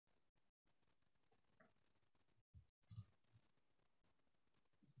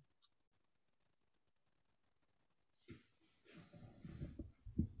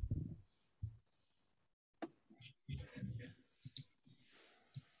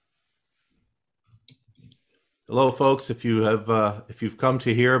Hello, folks. If you've come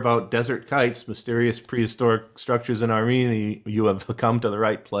to hear about desert kites, mysterious prehistoric structures in Armenia, you have come to the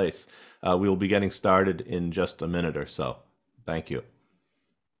right place. We will be getting started in just a minute or so. Thank you.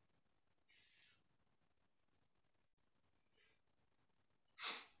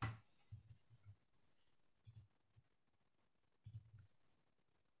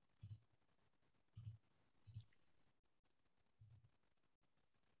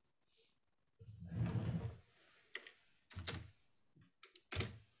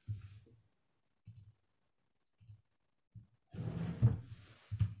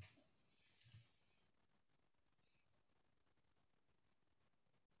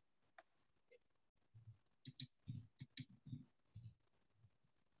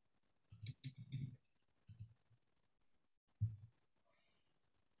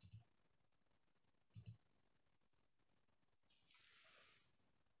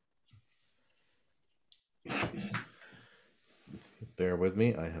 Bear with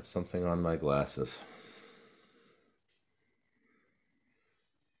me. I have something on my glasses.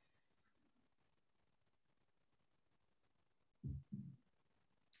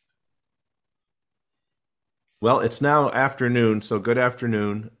 Well, it's now afternoon, so good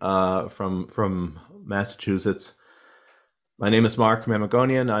afternoon from Massachusetts. My name is Mark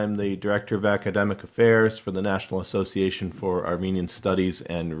Mamagonian. I'm the Director of Academic Affairs for the National Association for Armenian Studies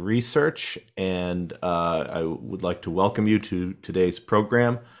and Research, and I would like to welcome you to today's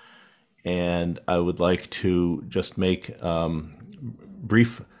program. And I would like to just make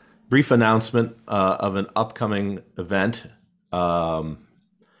brief announcement of an upcoming event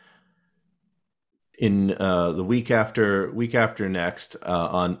in the week after next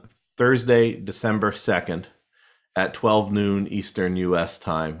on Thursday, December 2nd at 12 noon Eastern U.S.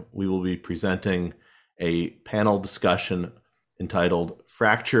 time. We will be presenting a panel discussion entitled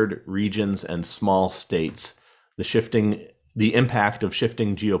 "Fractured Regions and Small States: the impact of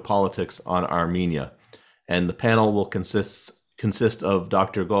shifting geopolitics on Armenia." And the panel will consist of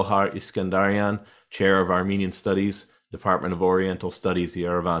Dr. Gohar Iskandaryan, Chair of Armenian Studies, Department of Oriental Studies,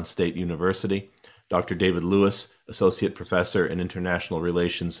 Yerevan State University; Dr. David Lewis, Associate Professor in International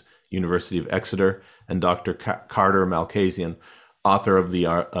Relations, University of Exeter; and Dr. Carter Malkasian, author of The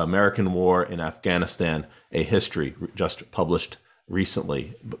American War in Afghanistan, A History, just published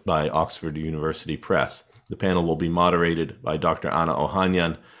recently by Oxford University Press. The panel will be moderated by Dr. Anna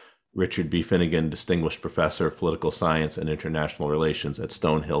Ohanyan, Richard B. Finnegan, Distinguished Professor of Political Science and International Relations at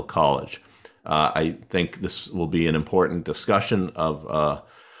Stonehill College. I think this will be an important discussion of,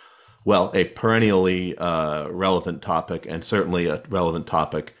 a perennially relevant topic, and certainly a relevant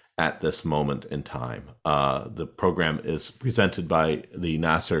topic at this moment in time. The program is presented by the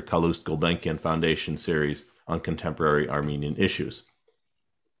Nasser Kalust Gulbenkian Foundation series on contemporary Armenian issues.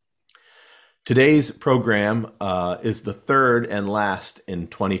 Today's program is the third and last in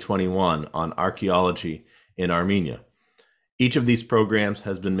 2021 on archaeology in Armenia. Each of these programs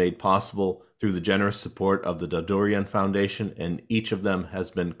has been made possible through the generous support of the Dadurian Foundation, and each of them has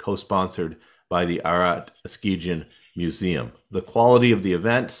been co-sponsored by the Arat Eskijian Museum. The quality of the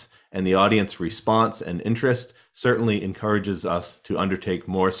events and the audience response and interest certainly encourages us to undertake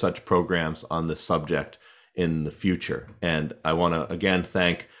more such programs on this subject in the future. And I want to again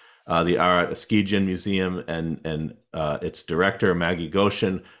thank the Arat Eskijian Museum and its director, Maggie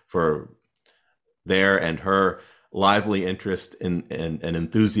Goshen, for their and her lively interest and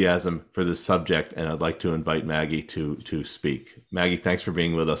enthusiasm for this subject. And I'd like to invite Maggie to speak. Maggie, thanks for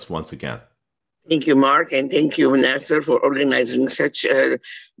being with us once again. Thank you, Mark, and thank you, Nasser, for organizing such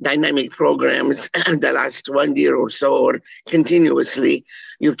dynamic programs the last 1 year or so, or continuously.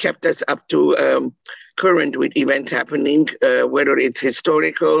 You've kept us up to current with events happening, whether it's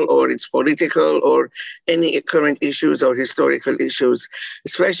historical or it's political or any current issues or historical issues.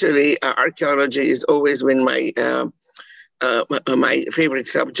 Especially archaeology has always been my favorite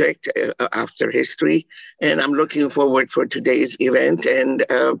subject after history, and I'm looking forward for today's event. And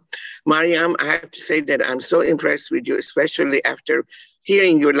Mariam, I have to say that I'm so impressed with you, especially after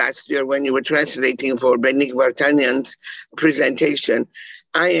hearing you last year when you were translating for Benik Vartanyan's presentation.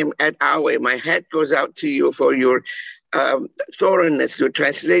 I am at awe. My hat goes out to you for your thoroughness, your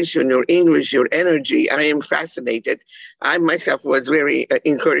translation, your English, your energy. I am fascinated. I myself was very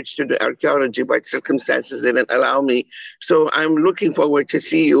encouraged to do archaeology, but circumstances didn't allow me. So I'm looking forward to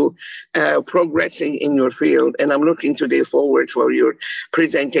see you progressing in your field. And I'm looking today forward for your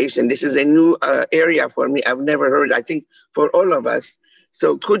presentation. This is a new area for me. I've never heard, I think, for all of us.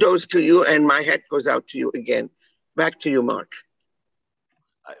 So kudos to you, and my hat goes out to you again. Back to you, Mark.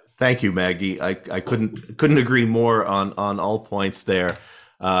 Thank you, Maggie. I couldn't agree more on all points there.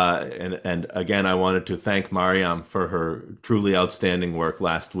 And again, I wanted to thank Mariam for her truly outstanding work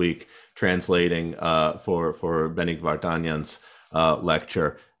last week, translating for Benik Vardanyan's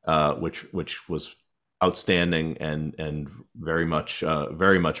lecture, which was outstanding and very much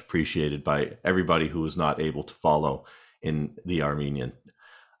appreciated by everybody who was not able to follow in the Armenian.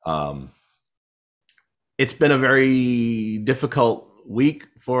 It's been a very difficult week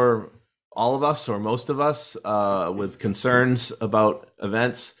for all of us, or most of us, with concerns about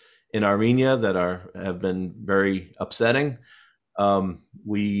events in Armenia that have been very upsetting.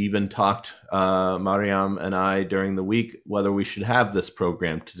 We even talked, Mariam and I, during the week, whether we should have this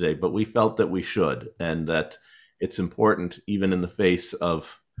program today, but we felt that we should, and that it's important, even in the face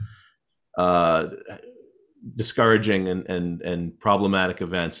of discouraging and problematic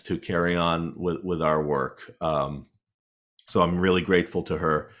events, to carry on with our work. So I'm really grateful to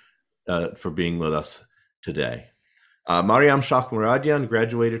her for being with us today. Mariam Shakhmuradyan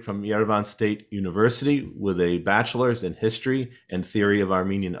graduated from Yerevan State University with a bachelor's in history and theory of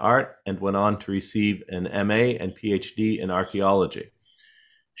Armenian art, and went on to receive an MA and PhD in archaeology.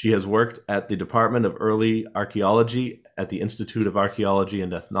 She has worked at the Department of Early Archaeology at the Institute of Archaeology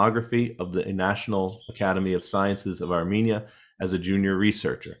and Ethnography of the National Academy of Sciences of Armenia as a junior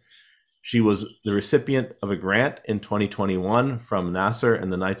researcher. She was the recipient of a grant in 2021 from Nasser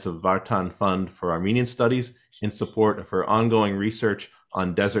and the Knights of Vartan Fund for Armenian Studies in support of her ongoing research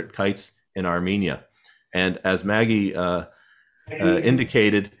on desert kites in Armenia. And as Maggie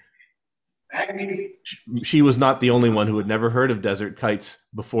indicated, she was not the only one who had never heard of desert kites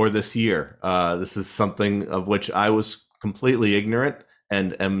before this year. This is something of which I was completely ignorant,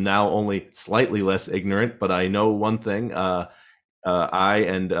 and am now only slightly less ignorant, but I know one thing. I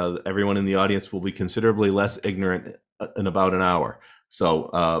and everyone in the audience will be considerably less ignorant in about an hour. So,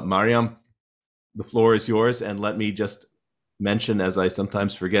 Mariam, the floor is yours, and let me just mention, as I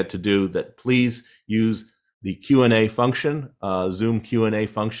sometimes forget to do, that please use the Q&A function, Zoom Q&A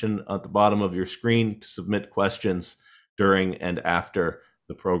function at the bottom of your screen to submit questions during and after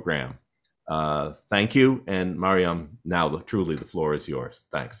the program. Thank you, and Mariam, now truly the floor is yours.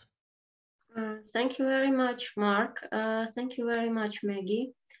 Thanks. Thank you very much, Mark. Thank you very much,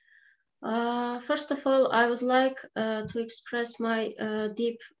 Maggie. First of all, I would like to express my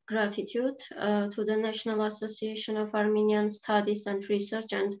deep gratitude to the National Association of Armenian Studies and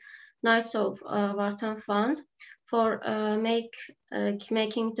Research and Knights of Vartan Fund for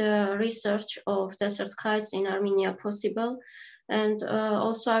making the research of desert kites in Armenia possible. And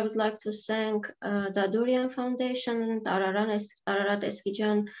also I would like to thank the Durian Foundation and Ararat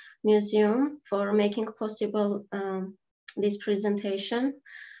Eskijan Museum for making possible this presentation.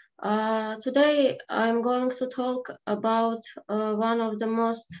 Today I'm going to talk about one of the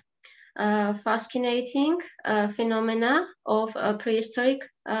most fascinating phenomena of prehistoric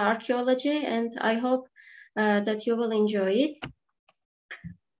archaeology, and I hope that you will enjoy it.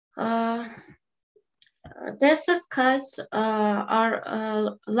 Desert kites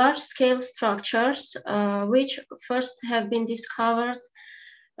are large-scale structures which first have been discovered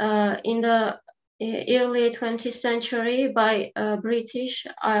in the early 20th century by British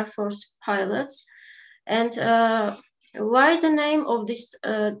Air Force pilots. And why the name of this?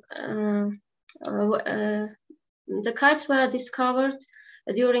 The kites were discovered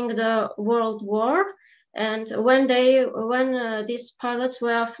during the World War, and when these pilots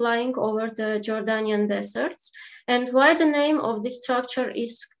were flying over the Jordanian deserts. And why the name of this structure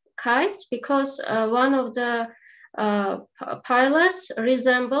is kites? Because one of the pilots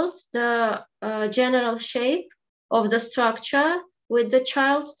resembled the general shape of the structure with the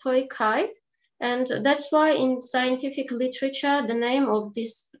child's toy kite. And that's why in scientific literature, the name of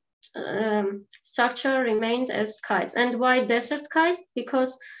this structure remained as kites. And why desert kites?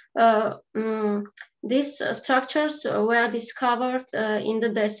 Because these structures were discovered in the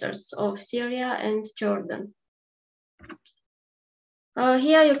deserts of Syria and Jordan.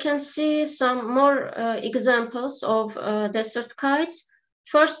 Here you can see some more examples of desert kites.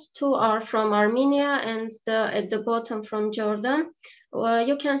 First two are from Armenia and at the bottom from Jordan.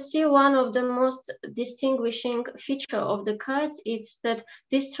 You can see one of the most distinguishing feature of the kites is that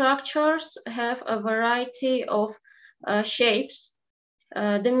these structures have a variety of shapes,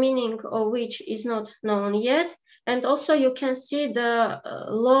 the meaning of which is not known yet. And also you can see the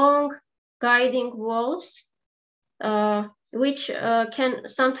long guiding walls, which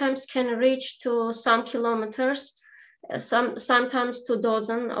sometimes can reach to some kilometers, sometimes to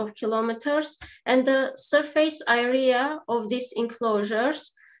dozens of kilometers. And the surface area of these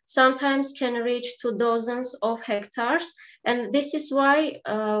enclosures sometimes can reach to dozens of hectares. And this is why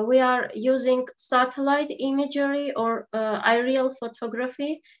we are using satellite imagery or aerial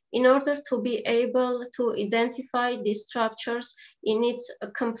photography in order to be able to identify these structures in its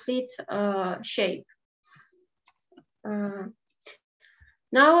complete shape.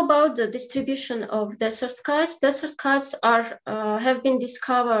 Now about the distribution of desert kites. Desert kites have been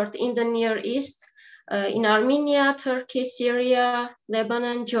discovered in the Near East, in Armenia, Turkey, Syria,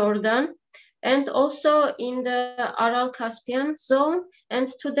 Lebanon, Jordan, and also in the Aral-Caspian zone. And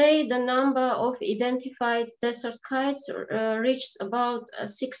today the number of identified desert kites reaches about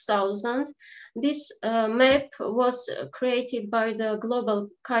 6,000. This map was created by the Global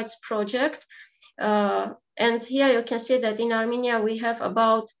Kites Project. And here you can see that in Armenia we have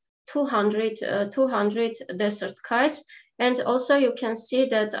about 200 desert kites. And also you can see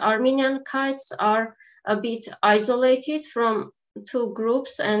that Armenian kites are a bit isolated from two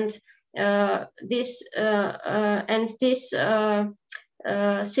groups, and this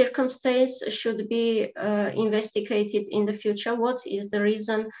circumstance should be investigated in the future. What is the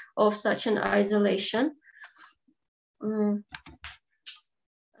reason of such an isolation?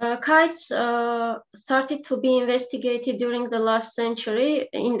 Kites started to be investigated during the last century,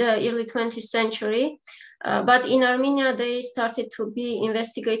 in the early 20th century, but in Armenia they started to be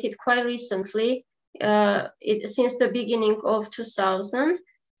investigated quite recently, since the beginning of 2000.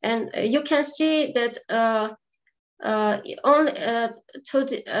 And you can see that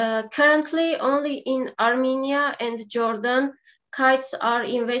currently only in Armenia and Jordan kites are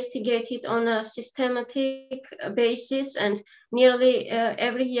investigated on a systematic basis, and nearly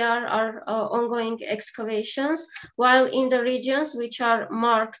every year are ongoing excavations, while in the regions which are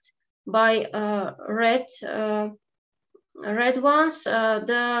marked by red ones,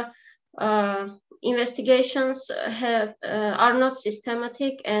 the investigations are not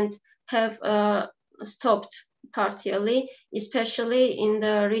systematic and have stopped partially, especially in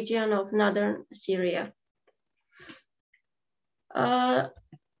the region of northern Syria.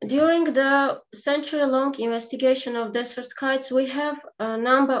 During the century-long investigation of desert kites, we have a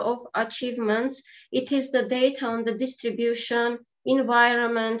number of achievements. It is the data on the distribution,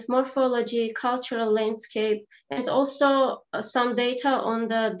 environment, morphology, cultural landscape, and also some data on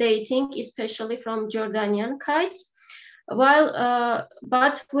the dating, especially from Jordanian kites.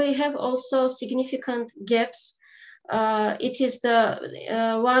 But we have also significant gaps. It is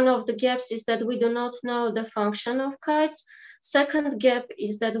one of the gaps is that we do not know the function of kites. Second gap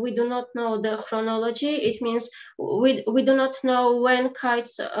is that we do not know the chronology. It means we do not know when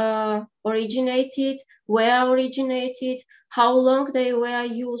kites originated, where originated, how long they were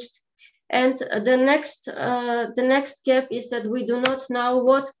used. And the next gap is that we do not know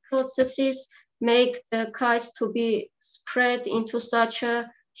what processes make the kites to be spread into such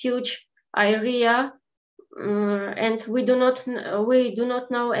a huge area. And we do not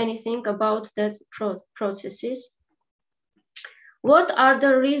know anything about that processes. What are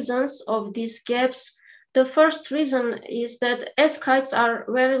the reasons of these gaps? The first reason is that as kites are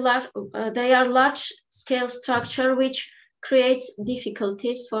very large, they are large-scale structure which creates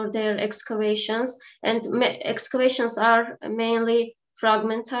difficulties for their excavations, and excavations are mainly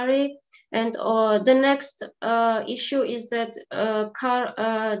fragmentary. And the next issue is that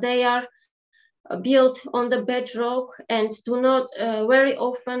they are built on the bedrock and do not very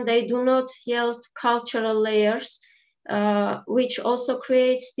often they do not yield cultural layers, which also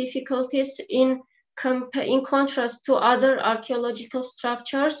creates difficulties in contrast to other archaeological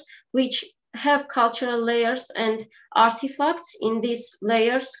structures which have cultural layers and artifacts in these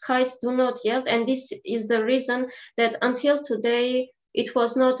layers. Kites do not yield, and this is the reason that until today it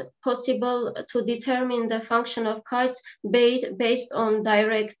was not possible to determine the function of kites based on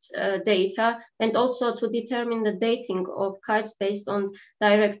direct data, and also to determine the dating of kites based on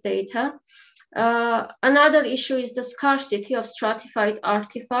direct data. Another issue is the scarcity of stratified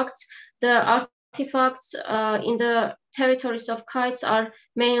artifacts. The artifacts in the territories of kites are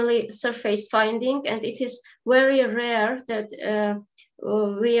mainly surface finding, and it is very rare that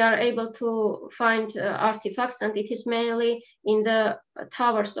we are able to find artifacts, and it is mainly in the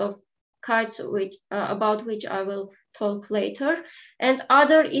towers of kites, about which I will talk later. And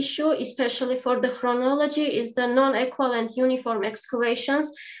other issue, especially for the chronology, is the non-equal and uniform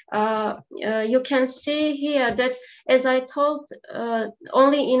excavations. You can see here that, as I told,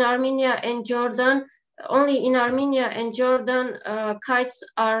 only in Armenia and Jordan, kites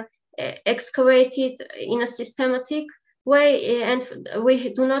are excavated in a systematic way, and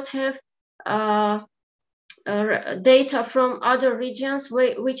we do not have data from other regions,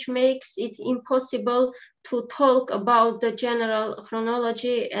 which makes it impossible to talk about the general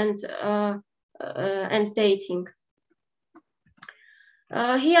chronology and dating.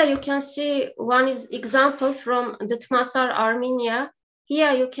 Here you can see one example from the Tmasar, Armenia.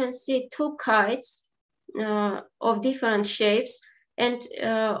 Here you can see two kites of different shapes, and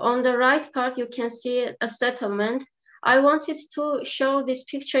on the right part you can see a settlement. I wanted to show this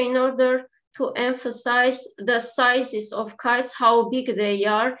picture in order to emphasize the sizes of kites, how big they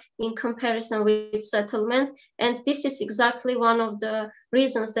are in comparison with settlement. And this is exactly one of the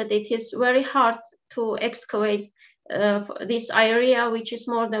reasons that it is very hard to excavate this area, which is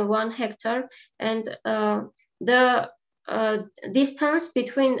more than 1 hectare. And the distance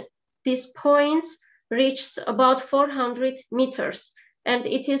between these points reaches about 400 meters. And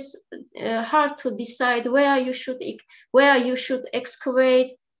it is hard to decide where you should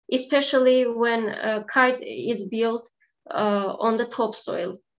excavate, especially when a kite is built on the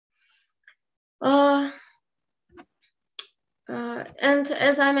topsoil. And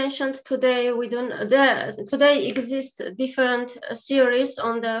as I mentioned today, today exist different theories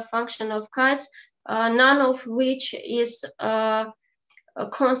on the function of kites, none of which is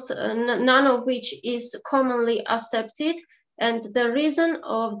commonly accepted. And the reason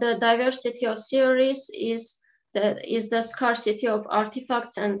of the diversity of theories is the scarcity of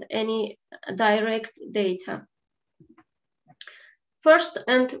artifacts and any direct data. First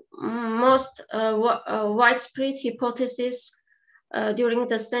and most widespread hypothesis during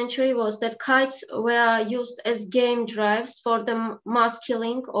the century was that kites were used as game drives for the mass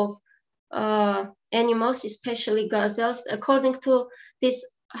killing of animals, especially gazelles. According to this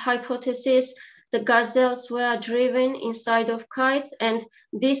hypothesis, the gazelles were driven inside of kites, and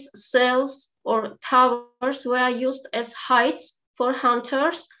these cells or towers were used as heights for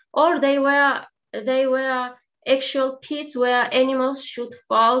hunters, or they were actual pits where animals should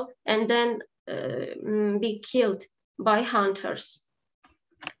fall and then be killed by hunters.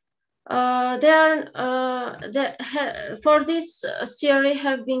 For this theory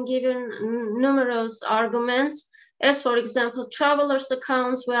have been given numerous arguments, as for example, travelers'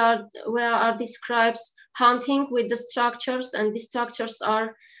 accounts where are describes hunting with the structures, and the structures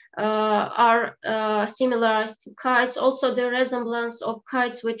are similar to kites. Also, the resemblance of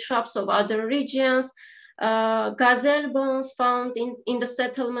kites with traps of other regions. Gazelle bones found in the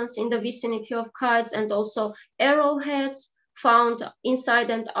settlements in the vicinity of kites, and also arrowheads found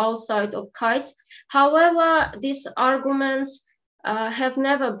inside and outside of kites. However, these arguments have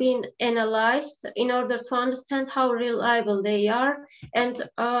never been analyzed in order to understand how reliable they are. And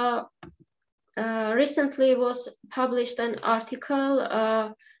recently was published an article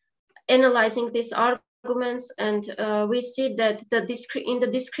analyzing these arguments, and we see that in the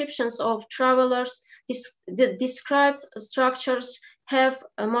descriptions of travelers, the described structures have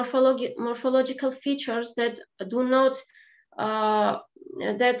morphological features that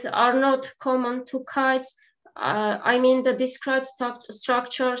are not common to kites. I mean, the described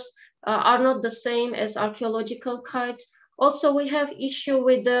structures are not the same as archaeological kites. Also, we have issue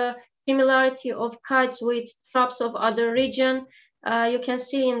with the similarity of kites with traps of other region. You can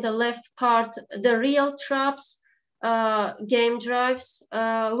see in the left part the real traps, game drives,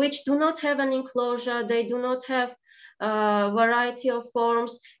 which do not have an enclosure. They do not have variety of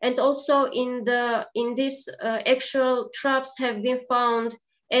forms, and also in these actual traps have been found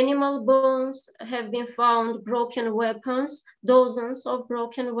animal bones, have been found broken weapons, dozens of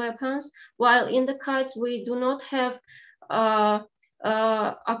broken weapons, while in the kites we do not have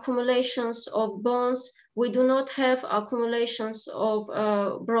accumulations of bones, we do not have accumulations of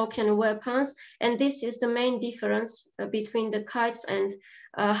broken weapons, and this is the main difference between the kites and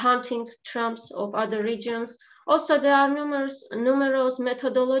hunting traps of other regions. Also, there are numerous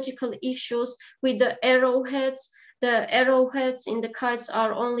methodological issues with the arrowheads. The arrowheads in the kites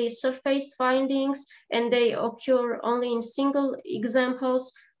are only surface findings, and they occur only in single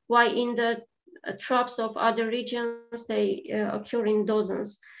examples, while in the traps of other regions, they occur in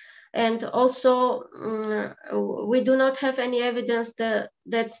dozens. And also, we do not have any evidence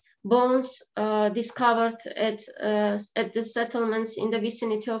that bones discovered at the settlements in the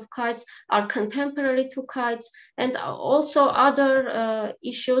vicinity of kites are contemporary to kites, and also other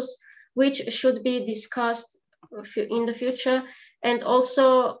issues which should be discussed in the future. And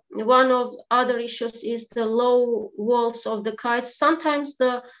also, one of other issues is the low walls of the kites. Sometimes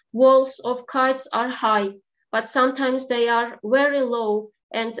the walls of kites are high, but sometimes they are very low,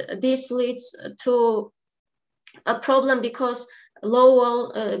 and this leads to a problem because low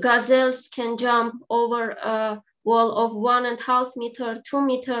wall gazelles can jump over wall of 1.5 meters, 2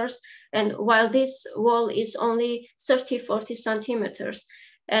 meters, and while this wall is only 30-40 centimeters.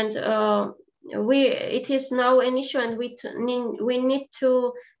 And it is now an issue, and we need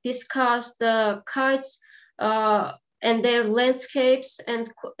to discuss the kites and their landscapes and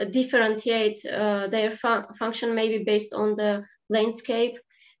differentiate their function maybe based on the landscape.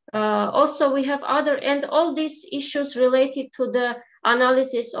 Also, we have and all these issues related to the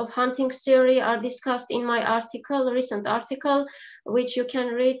analysis of hunting theory are discussed in my recent article, which you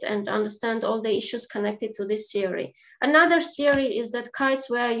can read and understand all the issues connected to this theory. Another theory is that kites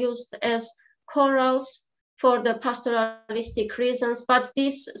were used as corrals for the pastoralistic reasons, but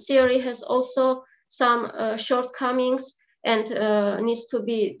this theory has also some shortcomings and needs to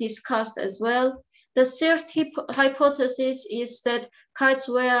be discussed as well. The third hypothesis is that kites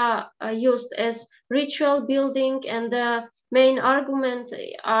were used as ritual building, and the main argument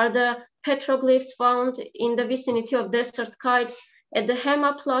are the petroglyphs found in the vicinity of desert kites at the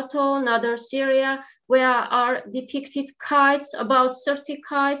Hema Plateau, northern Syria, where are depicted kites, about 30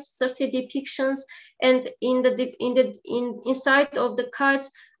 kites, 30 depictions, and inside of the kites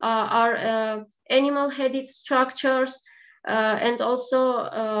are animal-headed structures, and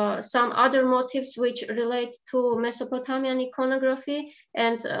also some other motifs which relate to Mesopotamian iconography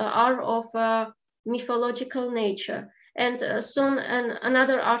and are of mythological nature. And soon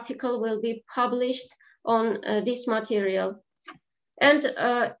another article will be published on this material. And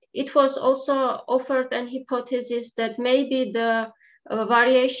it was also offered an hypothesis that maybe the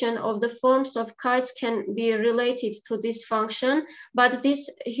variation of the forms of kites can be related to this function, but this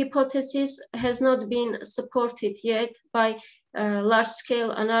hypothesis has not been supported yet by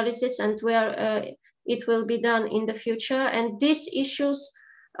large-scale analysis, and where it will be done in the future. And these issues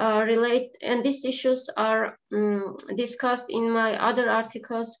are discussed in my other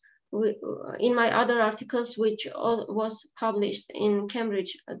articles. Which was published in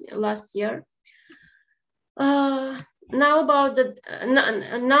Cambridge last year. Now about the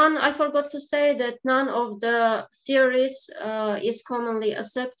I forgot to say that none of the theories is commonly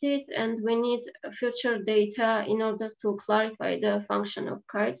accepted, and we need future data in order to clarify the function of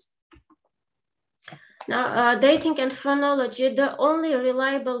kites. Now, dating and chronology, the only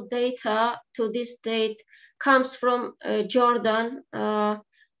reliable data to this date comes from Jordan,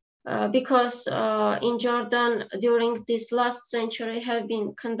 because in Jordan during this last century have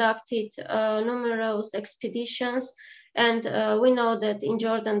been conducted numerous expeditions, and we know that in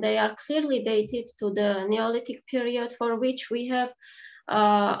Jordan they are clearly dated to the Neolithic period, for which we have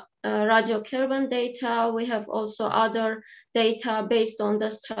radiocarbon data. We have also other data based on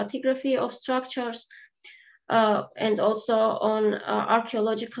the stratigraphy of structures, and also on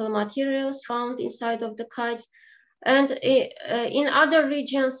archaeological materials found inside of the kites. And in other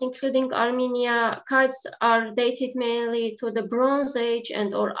regions, including Armenia, kites are dated mainly to the Bronze Age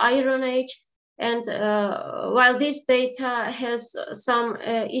and or Iron Age. And while this data has some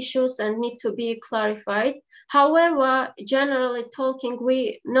issues and need to be clarified, however, generally talking,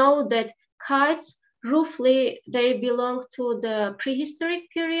 we know that kites, roughly, they belong to the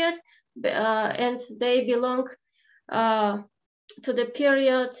prehistoric period, and they belong to the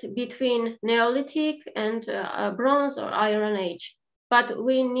period between Neolithic and Bronze or Iron Age. But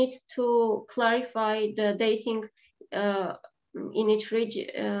we need to clarify the dating in each region.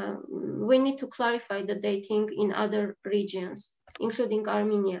 We need to clarify the dating in other regions, including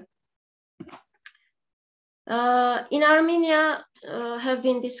Armenia. In Armenia have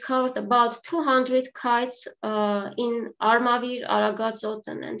been discovered about 200 kites in Armavir,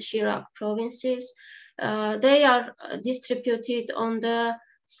 Aragazotan, and Shirak provinces. They are distributed on the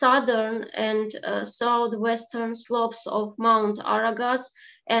southern and southwestern slopes of Mount Aragats,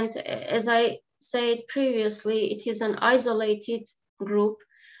 and as I said previously, it is an isolated group.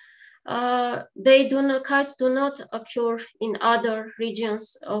 Kites do not occur in other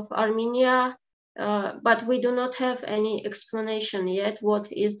regions of Armenia, but we do not have any explanation yet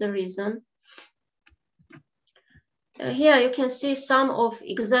what is the reason. Here you can see some of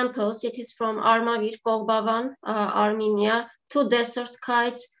examples. It is from Armavir, Golbavan, Armenia, 2 desert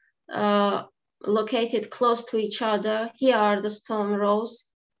kites located close to each other. Here are the stone rows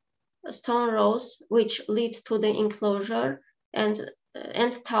which lead to the enclosure and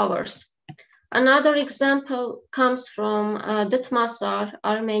towers. Another example comes from Detmasar,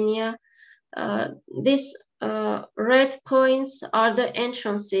 Armenia. These red points are the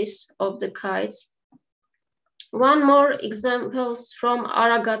entrances of the kites. One more example from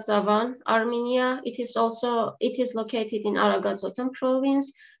Aragatzavan, Armenia. It is located in Aragazotan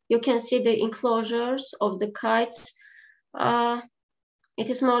province. You can see the enclosures of the kites. it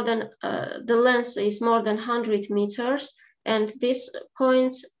is more than, the length is more than 100 meters, and these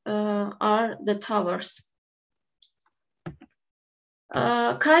points are the towers.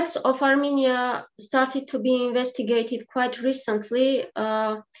 Kites of Armenia started to be investigated quite recently.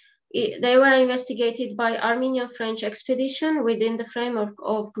 They were investigated by Armenian-French expedition within the framework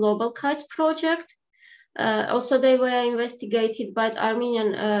of Global Kites project. Also, they were investigated by the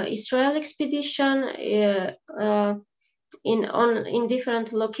Armenian-Israel expedition in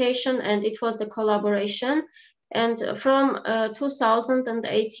different locations, and it was the collaboration. And from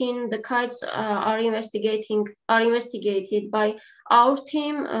 2018, the kites are investigated by our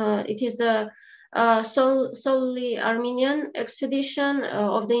team. It is the solely Armenian expedition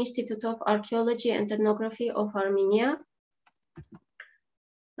of the Institute of Archaeology and Ethnography of Armenia.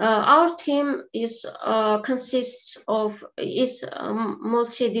 Our team is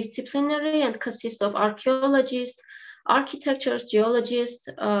multidisciplinary and consists of archaeologists, architectures, geologists,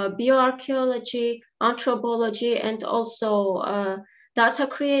 bioarchaeology, anthropology, and also data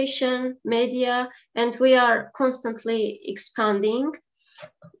creation, media, and we are constantly expanding.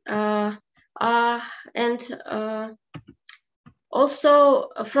 Also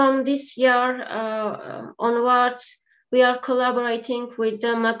from this year onwards, we are collaborating with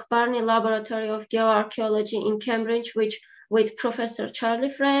the McBurney Laboratory of Geoarchaeology in Cambridge, with Professor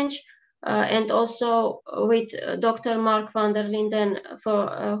Charlie French, and also with Dr. Mark van der Linden,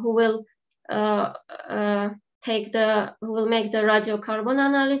 who will make the radiocarbon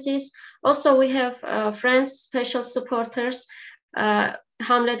analysis. Also, we have friends, special supporters,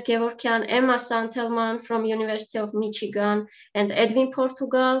 Hamlet Gevorkian, Emma Santelman from University of Michigan, and Edwin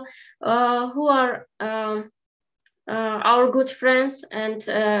Portugal, who are our good friends and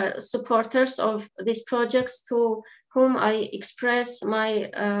supporters of these projects, to whom I express my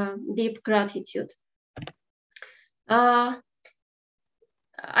deep gratitude. I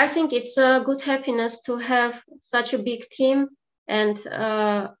think it's a good happiness to have such a big team and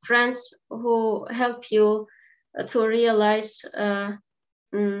friends who help you to realize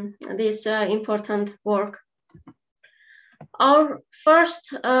this important work. Our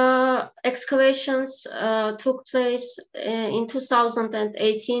first excavations took place in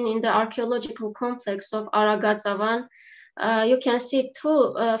 2018 in the archaeological complex of Aragazavan. You can see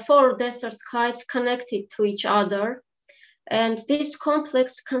four desert kites connected to each other. And this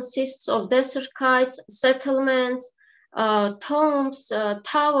complex consists of desert kites, settlements, tombs,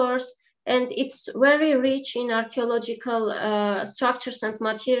 towers, and it's very rich in archaeological structures and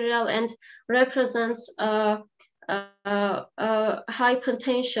material, and represents high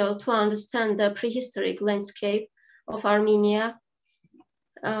potential to understand the prehistoric landscape of Armenia.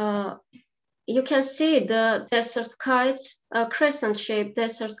 You can see the desert kites, crescent-shaped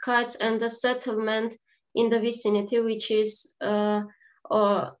desert kites, and the settlement in the vicinity, which is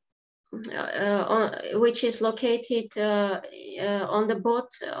located on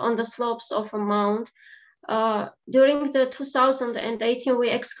the slopes of a mound. During the 2018, we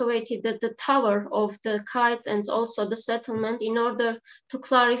excavated the tower of the kite and also the settlement in order to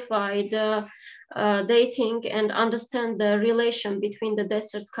clarify the dating and understand the relation between the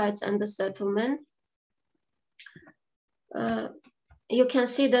desert kites and the settlement. You can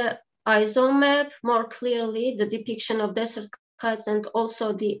see the ISO map more clearly, the depiction of desert kites and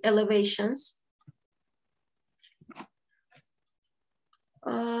also the elevations.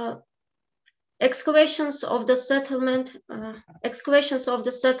 Excavations of the settlement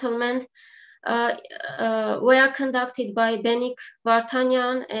were conducted by Benik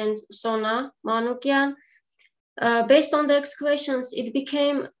Vartanyan and Sona Manukyan. Based on the excavations, it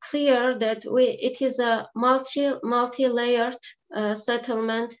became clear that it is a multi-layered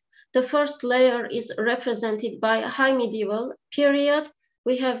settlement. The first layer is represented by a high medieval period.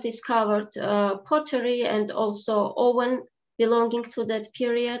 We have discovered pottery and also oven belonging to that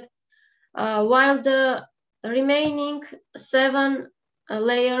period. While the remaining 7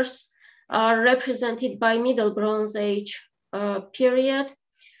 layers are represented by Middle Bronze Age period.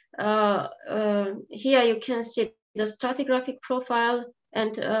 Here you can see the stratigraphic profile,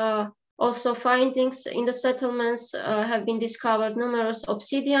 and also findings in the settlements have been discovered numerous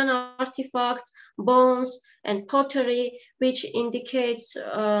obsidian artifacts, bones, and pottery, which indicates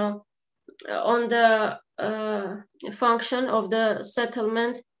on the function of the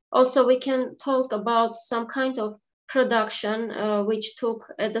settlement. Also, we can talk about some kind of production which took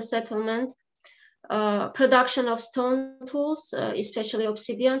at the settlement, production of stone tools, especially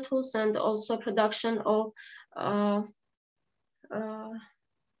obsidian tools, and also production of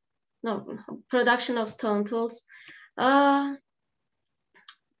stone tools.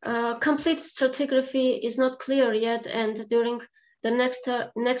 Complete stratigraphy is not clear yet, and during the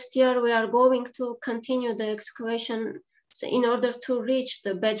next year we are going to continue the excavation in order to reach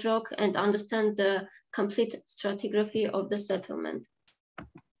the bedrock and understand the complete stratigraphy of the settlement.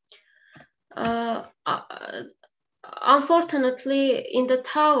 Unfortunately, in the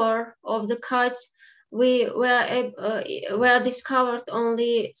tower of the kites, we were discovered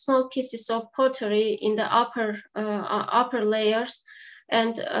only small pieces of pottery in the upper layers,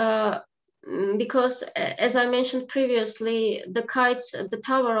 and because, as I mentioned previously, the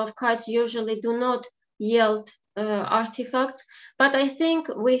tower of kites usually do not yield artifacts, but I think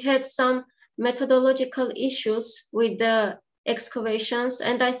we had some methodological issues with the excavations,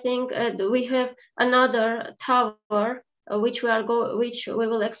 and I think we have another tower which we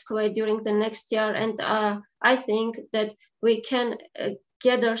will excavate during the next year, and I think that we can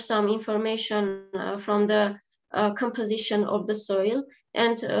gather some information from the composition of the soil.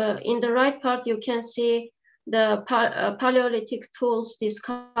 And in the right part, you can see the Paleolithic tools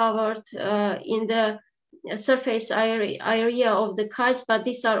discovered in the surface area of the kites, but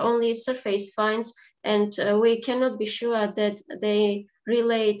these are only surface finds, and we cannot be sure that they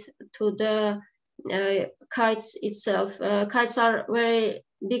relate to the kites itself. Kites are very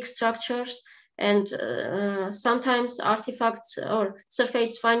big structures, and sometimes artifacts or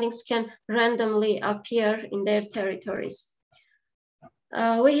surface findings can randomly appear in their territories.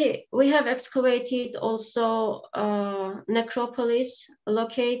 We have excavated also necropolis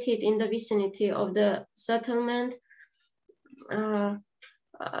located in the vicinity of the settlement.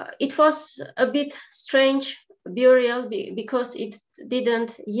 It was a bit strange burial because it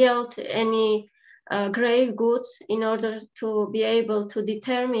didn't yield any grave goods in order to be able to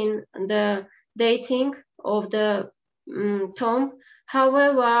determine the dating of the tomb.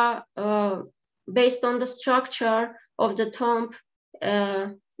 However, based on the structure of the tomb,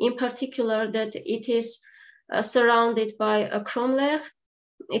 in particular that it is surrounded by a cromlech,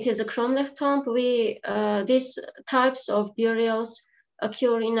 it is a cromlech tomb. These types of burials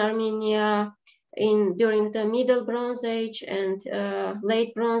occur in Armenia during the Middle Bronze Age and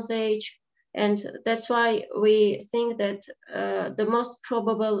Late Bronze Age, and that's why we think that the most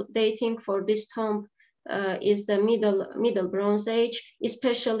probable dating for this tomb is the Middle Bronze Age,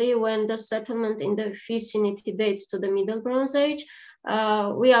 especially when the settlement in the vicinity dates to the Middle Bronze Age.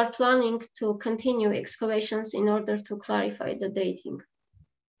 We are planning to continue excavations in order to clarify the dating.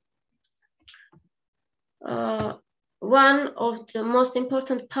 One of the most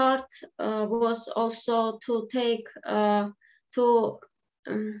important parts was also to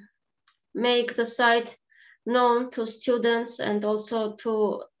make the site known to students, and also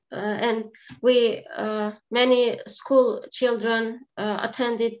to many school children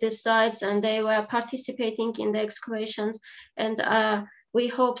attended these sites, and they were participating in the excavations, and we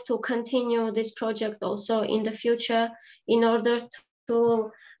hope to continue this project also in the future in order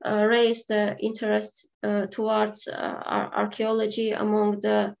to raise the interest towards archaeology among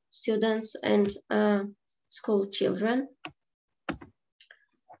the students and school children.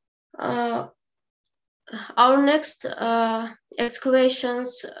 Our next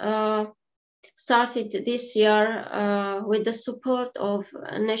excavations started this year with the support of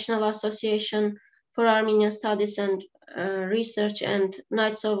National Association for Armenian Studies and Research and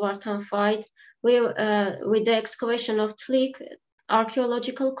Knights of Vartan Fight, with the excavation of Tlik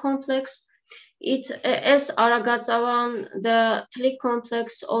archaeological complex. As Aragatzavan, the Tlik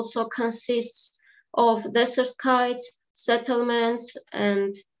complex also consists of desert kites, settlements,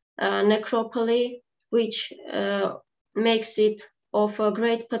 and necropoli, which makes it of a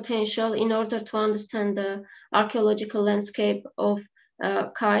great potential in order to understand the archaeological landscape of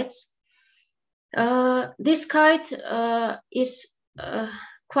kites. This kite is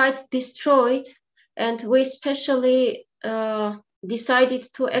quite destroyed, and we especially decided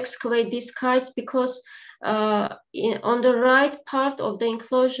to excavate these kites because on the right part of the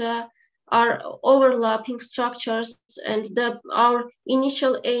enclosure are overlapping structures, and our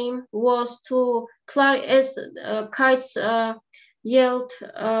initial aim was to as kites yield,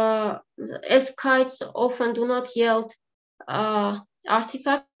 as kites often do not yield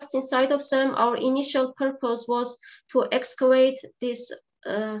artifacts inside of them. Our initial purpose was to excavate these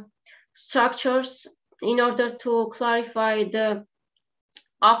structures in order to clarify the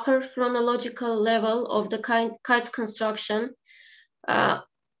upper chronological level of the kite's construction.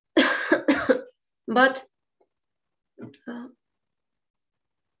 But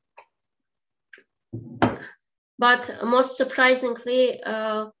most surprisingly,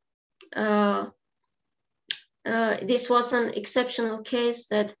 this was an exceptional case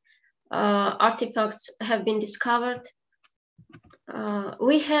that artifacts have been discovered.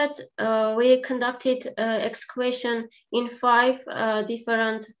 We conducted excavation in 5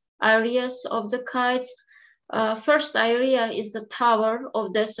 different areas of the kites. First area is the tower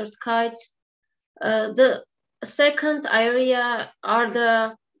of desert kites. The second area are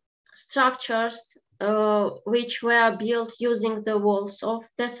the structures which were built using the walls of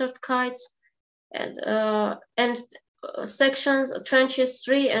desert kites, and sections, trenches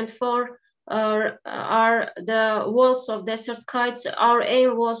 3 and 4 are the walls of desert kites. Our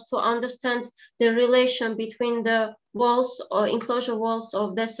aim was to understand the relation between the walls or enclosure walls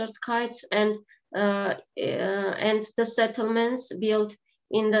of desert kites and the settlements built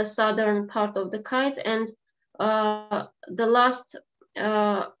in the southern part of the kite. And the last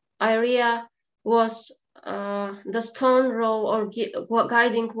area was the stone row or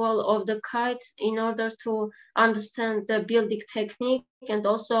guiding wall of the kite, in order to understand the building technique and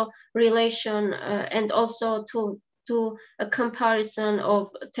also relation, and also to do a comparison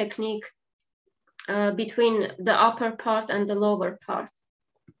of technique between the upper part and the lower part.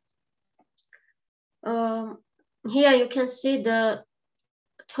 Here you can see the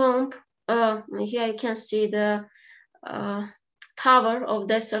tomb. Here you can see the tower of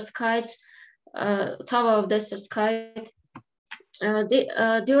desert kites. Tower of desert kite.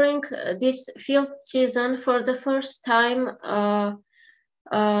 During this field season, for the first time,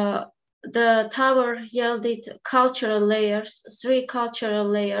 the tower yielded cultural layers, 3 cultural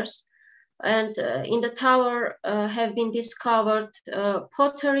layers, and in the tower have been discovered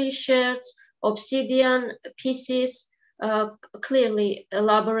pottery shards, obsidian pieces, clearly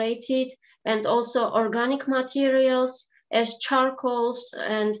elaborated, and also organic materials as charcoals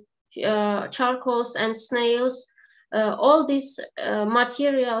and snails. All these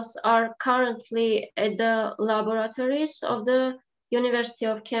materials are currently at the laboratories of the University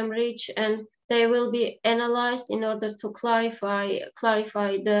of Cambridge, and they will be analyzed in order to clarify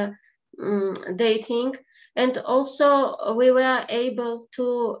the dating. And also we were able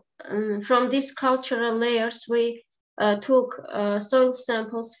to, from these cultural layers, we took soil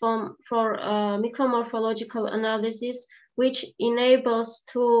samples for micromorphological analysis, which enables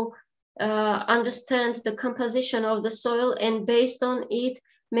to understand the composition of the soil, and based on it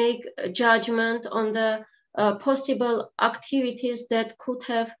make a judgment on the possible activities that could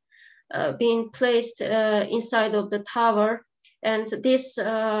have been placed inside of the tower. And these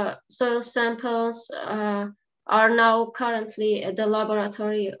soil samples are now currently at the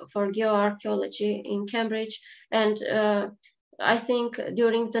Laboratory for Geoarchaeology in Cambridge, and I think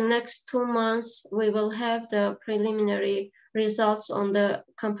during the next 2 months we will have the preliminary results on the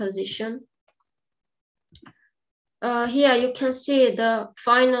composition. Here you can see the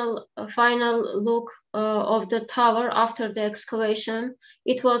final look of the tower after the excavation.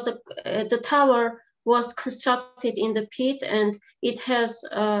 It was the tower was constructed in the pit, and it has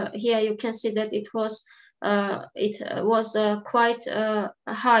here you can see that it was quite a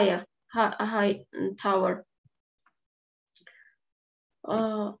high tower.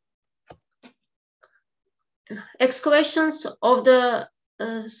 Excavations of the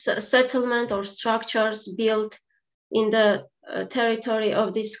settlement or structures built in the territory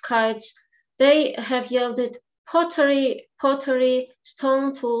of these kites, they have yielded pottery,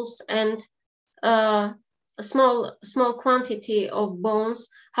 stone tools, and a small quantity of bones.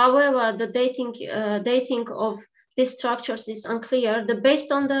 However, the dating of these structures is unclear.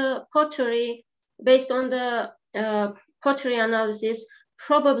 Based on the pottery analysis,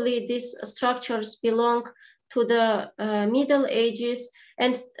 probably these structures belong to the Middle Ages,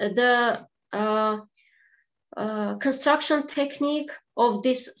 and the construction technique of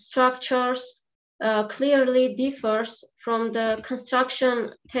these structures clearly differs from the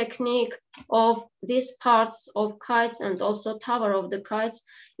construction technique of these parts of kites and also tower of the kites.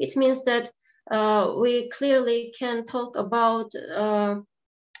 It means that we clearly can talk about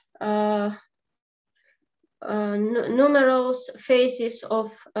numerous phases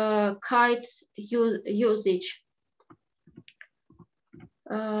of kites usage.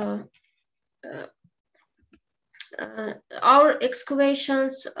 The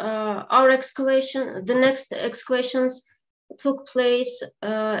next excavations took place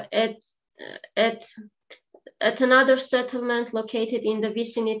at another settlement located in the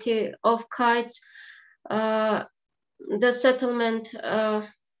vicinity of kites. The settlement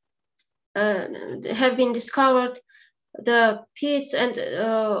have been discovered the pits, and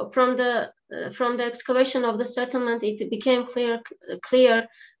from the excavation of the settlement, it became clear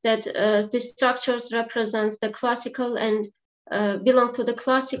that these structures represent the classical and belong to the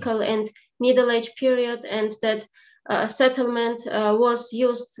classical and Middle Age period, and that settlement was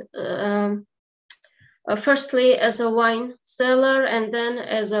used firstly as a wine cellar and then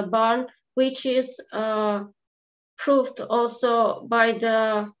as a barn, which is proved also by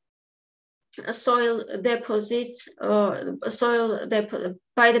the soil deposits, by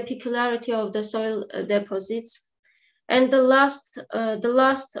the peculiarity of the soil deposits. And the last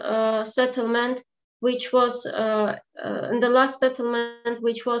settlement, which was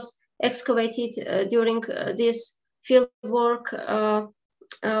excavated during this field work,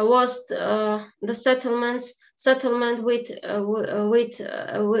 was the settlement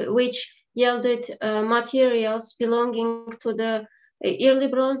which yielded materials belonging to the early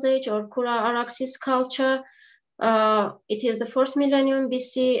Bronze Age or Kura-Araxes culture. It is the 4th millennium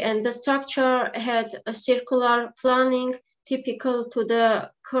BC, and the structure had a circular planning typical to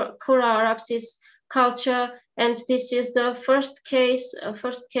the Kura-Araxes culture. And this is the first case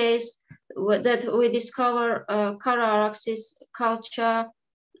that we discover Kura-Araxes culture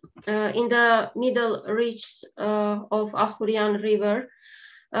in the middle reaches of Ahurian River.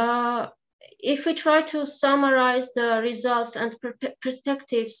 If we try to summarize the results and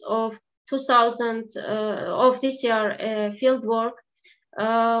perspectives of 2000 of this year field work,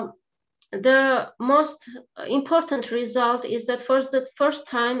 the most important result is that for the first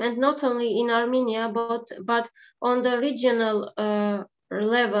time, and not only in Armenia, but on the regional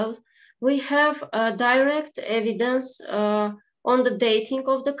level, we have direct evidence on the dating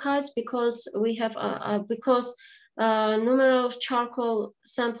of the kites, because we have numerous charcoal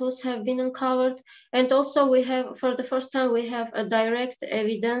samples have been uncovered, and also we have, for the first time, we have a direct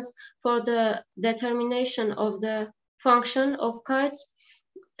evidence for the determination of the function of kites.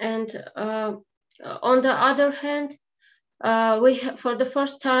 And on the other hand, for the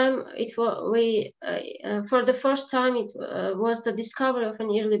first time it was the discovery of an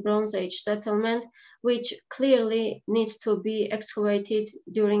early Bronze Age settlement, which clearly needs to be excavated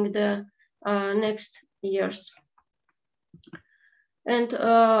during the next years. And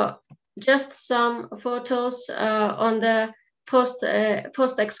just some photos on the post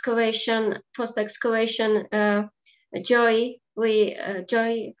excavation Joy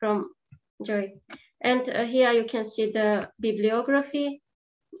from Joy. And here you can see the bibliography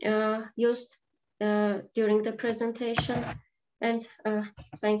used during the presentation. And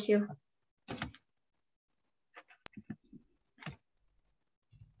thank you.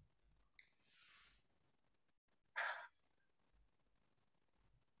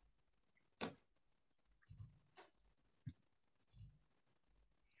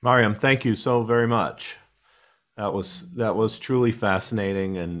 Mariam, thank you so very much. That was truly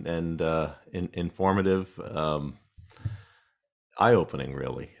fascinating and informative, eye-opening,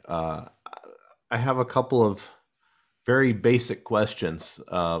 really. I have a couple of very basic questions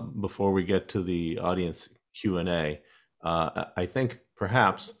before we get to the audience Q&A. I think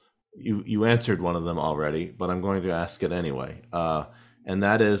perhaps you answered one of them already, but I'm going to ask it anyway. And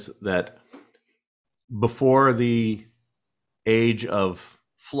that is that before the age of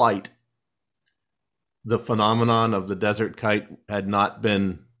flight, the phenomenon of the desert kite had not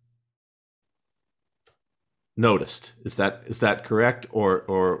been noticed. Is that correct,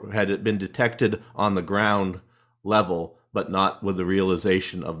 or had it been detected on the ground level, but not with the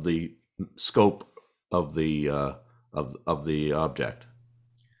realization of the scope of the object?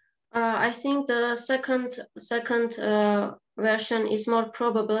 I think the second version is more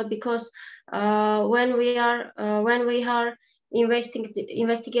probable, because when we are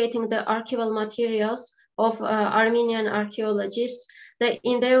investigating the archival materials of Armenian archaeologists,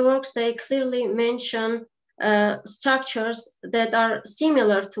 in their works they clearly mention structures that are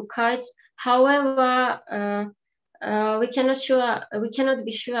similar to kites. However, we cannot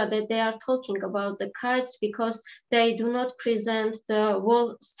be sure that they are talking about the kites, because they do not present the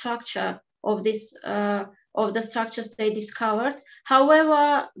wall structure of this of the structures they discovered.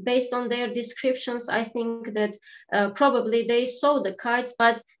 However, based on their descriptions, I think that probably they saw the kites,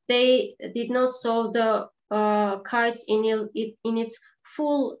 but they did not saw the kites in its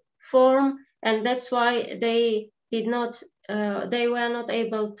full form, and that's why they were not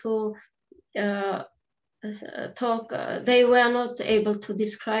able to they were not able to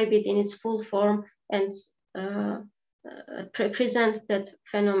describe it in its full form and present that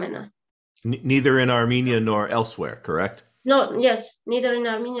phenomena. Neither in Armenia nor elsewhere, correct? No, yes, neither in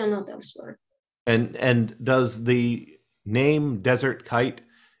Armenia nor elsewhere. And does the name desert kite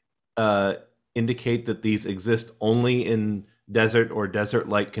indicate that these exist only in desert or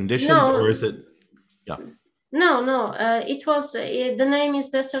desert-like conditions, no, or is it? Yeah. No. It was the name is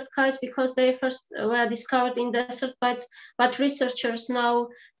desert kites because they first were discovered in desert, but researchers now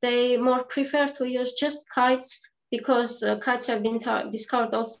they more prefer to use just kites, because kites have been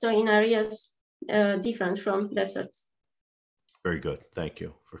discovered also in areas different from deserts. Very good. Thank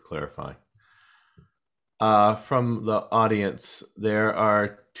you for clarifying. From the audience, there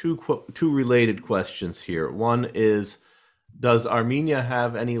are two related questions here. One is, does Armenia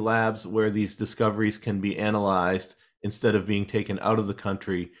have any labs where these discoveries can be analyzed instead of being taken out of the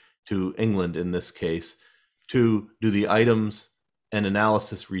country to England in this case? Two, do the items and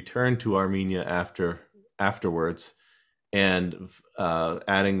analysis return to Armenia afterwards? And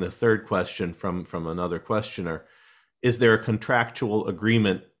adding the third question from another questioner, is there a contractual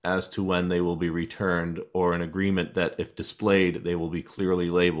agreement as to when they will be returned, or an agreement that if displayed, they will be clearly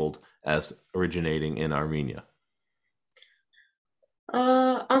labeled as originating in Armenia?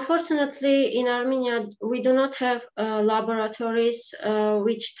 Unfortunately, in Armenia, we do not have laboratories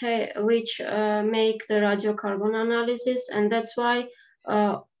which make the radiocarbon analysis, and that's why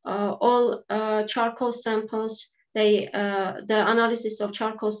all charcoal samples, the analysis of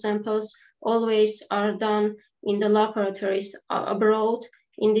charcoal samples always are done in the laboratories abroad,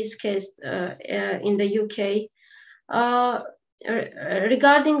 in this case in the UK.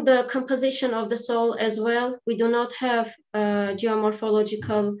 Regarding the composition of the soil as well, we do not have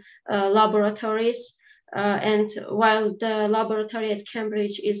geomorphological laboratories, and while the laboratory at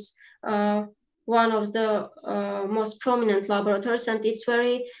Cambridge is one of the most prominent laboratories, and it's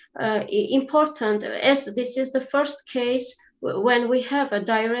very important, as this is the first case when we have a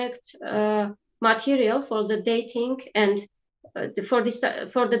direct material for the dating and for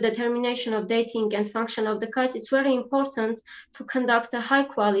the determination of dating and function of the kites. It's very important to conduct a high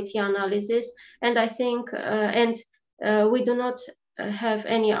quality analysis, and I think we do not have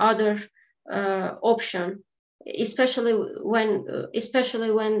any other option, especially when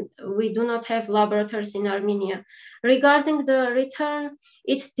we do not have laboratories in Armenia. Regarding the return,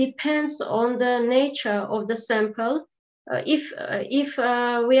 it depends on the nature of the sample. If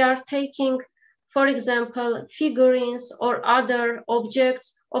we are taking, for example, figurines or other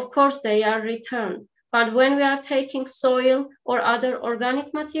objects, of course they are returned. But when we are taking soil or other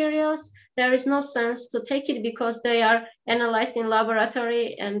organic materials, there is no sense to take it because they are analyzed in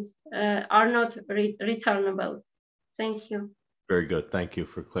laboratory and are not returnable. Thank you. Very good. Thank you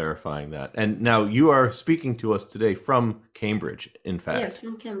for clarifying that. And now you are speaking to us today from Cambridge, in fact. Yes,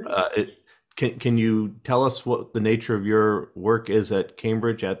 from Cambridge. Can you tell us what the nature of your work is at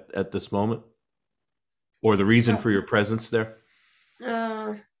Cambridge at this moment? Or the reason for your presence there?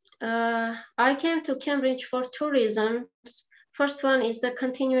 I came to Cambridge for two reasons. First one is the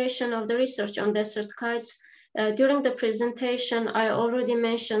continuation of the research on desert kites. During the presentation, I already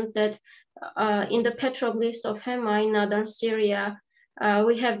mentioned that in the petroglyphs of Hema in northern Syria,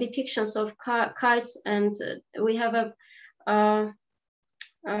 we have depictions of kites, and we have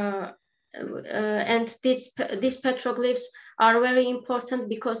and these petroglyphs are very important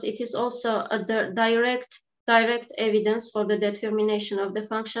because it is also a direct evidence for the determination of the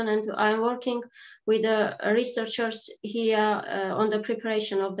function. And I'm working with the researchers here on the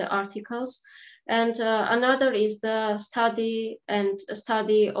preparation of the articles. And another is the study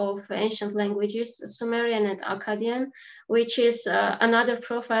of ancient languages, Sumerian and Akkadian, which is another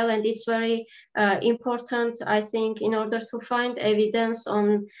profile, and it's very important, I think, in order to find evidence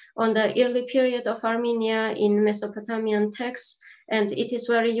on the early period of Armenia in Mesopotamian texts. And it is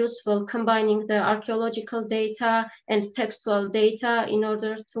very useful combining the archaeological data and textual data in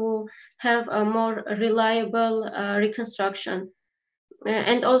order to have a more reliable reconstruction.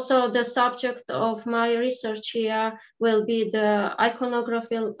 And also the subject of my research here will be the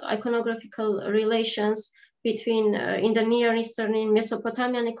iconographical relations between in the Near Eastern, in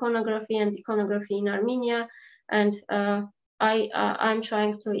Mesopotamian iconography and iconography in Armenia. And I'm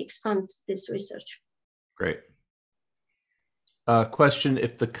trying to expand this research. Great. Question,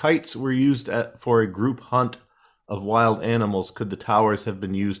 if the kites were used for a group hunt of wild animals, could the towers have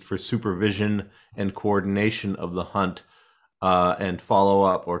been used for supervision and coordination of the hunt and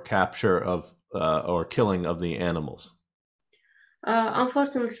follow-up or capture of or killing of the animals?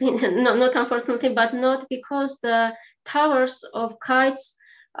 Unfortunately, not unfortunately, but not, because the towers of kites,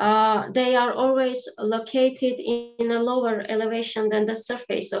 they are always located in a lower elevation than the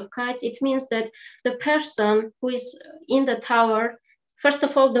surface of kites. It means that the person who is in the tower, first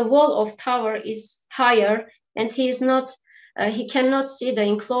of all, the wall of tower is higher, and he is not he cannot see the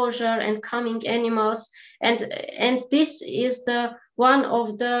enclosure and coming animals, and this is the one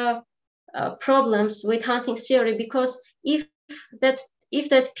of the problems with hunting theory, because if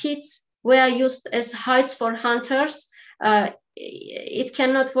that pits were used as heights for hunters, it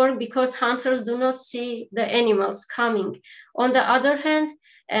cannot work because hunters do not see the animals coming. On the other hand,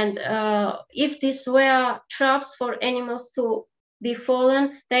 and if these were traps for animals to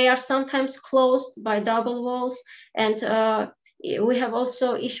befallen. They are sometimes closed by double walls, and we have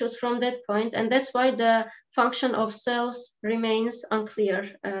also issues from that point, and that's why the function of cells remains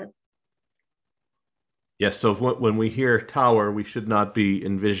unclear. Yes, so when we hear tower, we should not be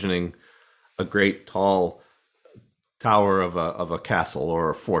envisioning a great tall tower of a castle or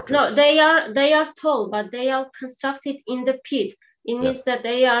a fortress. No, they are tall, but they are constructed in the pit. It means that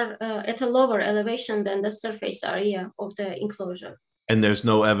they are at a lower elevation than the surface area of the enclosure. And there's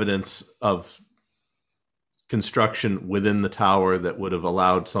no evidence of construction within the tower that would have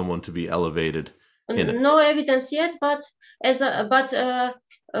allowed someone to be elevated in it. No evidence yet, but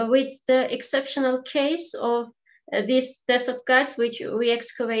with the exceptional case of these desert guides, which we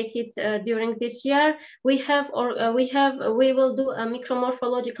excavated during this year, we will do a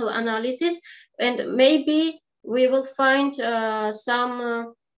micromorphological analysis, and maybe we will find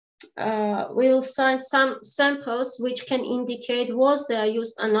some samples which can indicate was there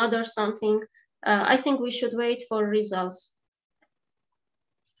used another something. I think we should wait for results.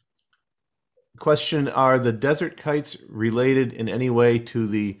 Question: are the desert kites related in any way to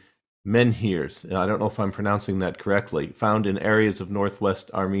the menhirs? I don't know if I'm pronouncing that correctly, found in areas of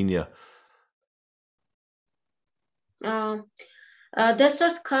northwest Armenia.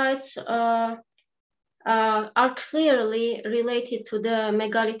 Desert kites are clearly related to the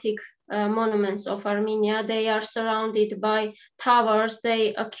megalithic monuments of Armenia. They are surrounded by towers.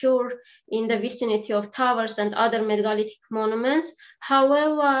 They occur in the vicinity of towers and other megalithic monuments.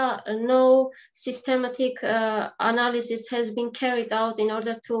 However, no systematic analysis has been carried out in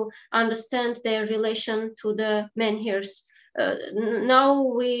order to understand their relation to the menhirs. Now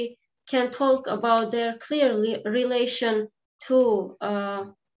we can talk about their clear relation to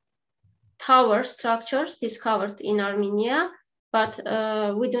tower structures discovered in Armenia, but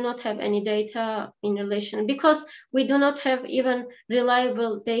we do not have any data in relation, because we do not have even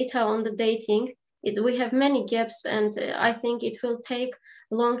reliable data on the dating. We have many gaps, and I think it will take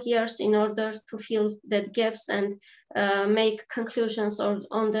long years in order to fill that gaps and make conclusions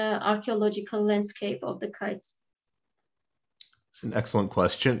on the archaeological landscape of the kites. It's an excellent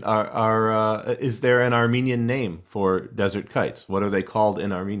question. Is there an Armenian name for desert kites? What are they called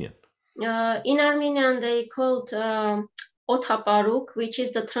in Armenian? In Armenian, they called Otaparuk, which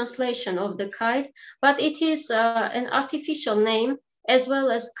is the translation of the kite, but it is an artificial name, as well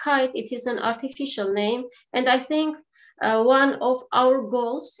as kite, it is an artificial name. And I think one of our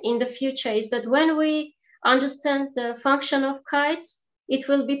goals in the future is that when we understand the function of kites, it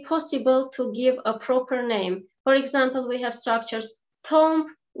will be possible to give a proper name. For example, we have structures,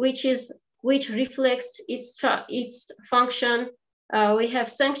 tomb, which reflects its function. We have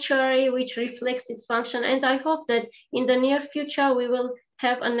sanctuary, which reflects its function. And I hope that in the near future, we will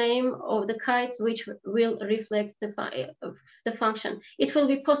have a name of the kites which will reflect the function. It will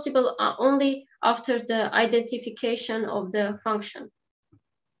be possible only after the identification of the function.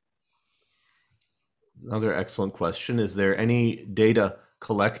 Another excellent question. Is there any data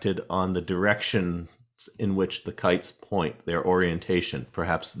collected on the direction in which the kites point, their orientation?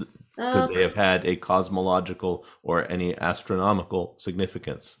 Perhaps could they have had a cosmological or any astronomical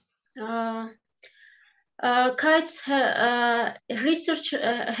significance? Kites research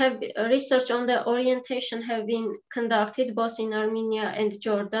on the orientation have been conducted both in Armenia and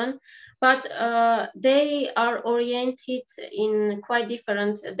Jordan, but they are oriented in quite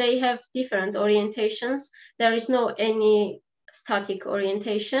different. They have different orientations. There is no any static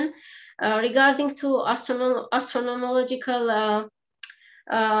orientation. Regarding to astronomical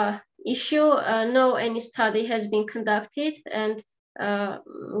issue, no any study has been conducted, and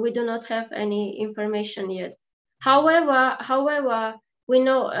we do not have any information yet. However, we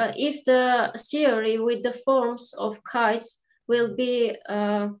know if the theory with the forms of kites will be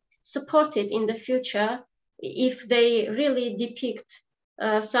supported in the future, if they really depict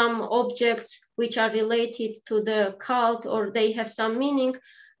some objects which are related to the cult, or they have some meaning,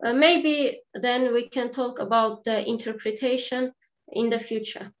 maybe then we can talk about the interpretation in the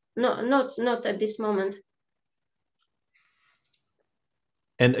future. No, not at this moment.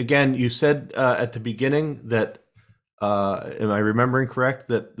 And again, you said at the beginning that, am I remembering correct,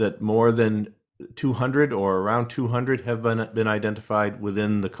 that more than 200 or around 200 have been identified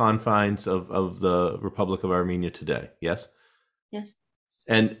within the confines of the Republic of Armenia today? Yes? Yes.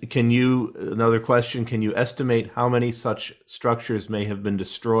 And another question, can you estimate how many such structures may have been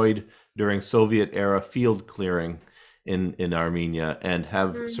destroyed during Soviet-era field clearing in Armenia, and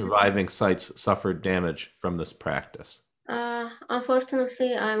have surviving sites suffered damage from this practice?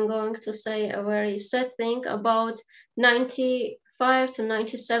 Unfortunately, I'm going to say a very sad thing. About 95 to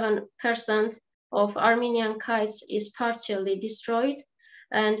 97% of Armenian kites is partially destroyed.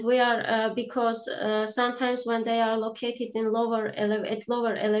 And we are, because sometimes when they are located in at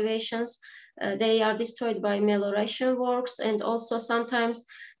lower elevations, they are destroyed by melioration works, and also sometimes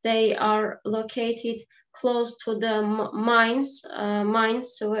they are located close to the mines on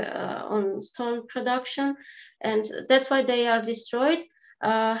stone production, and that's why they are destroyed.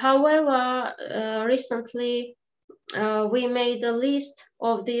 However, recently we made a list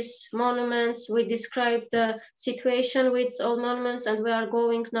of these monuments. We described the situation with all monuments, and we are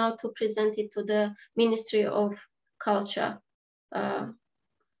going now to present it to the Ministry of Culture.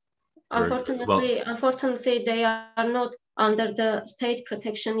 Unfortunately, they are not under the state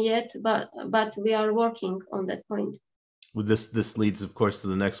protection yet, but we are working on that point. Well, this leads, of course, to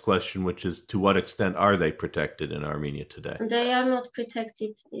the next question, which is, to what extent are they protected in Armenia today? They are not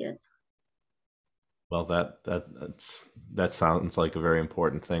protected yet. Well, that sounds like a very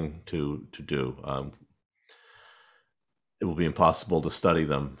important thing to do. It will be impossible to study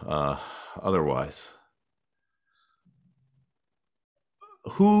them otherwise.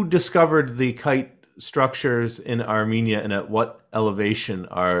 Who discovered the kite structures in Armenia, and at what elevation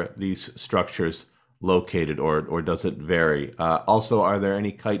are these structures located, or does it vary? Also, are there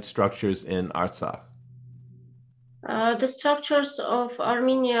any kite structures in Artsakh? The structures of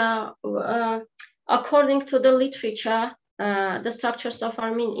Armenia, according to the literature, the structures of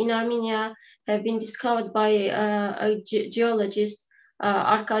in Armenia have been discovered by a geologist,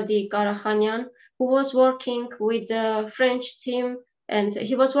 Arkady Karakhanyan, who was working with the French team, and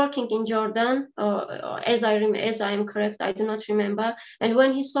he was working in Jordan, as I am correct, I do not remember. And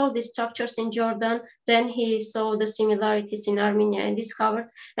when he saw the structures in Jordan, then he saw the similarities in Armenia and discovered,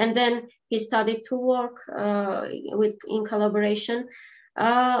 and then he started to work in collaboration.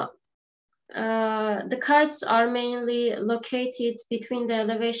 The kites are mainly located between the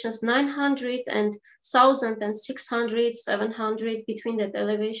elevations 900 and 1,000 and 600, 700, between that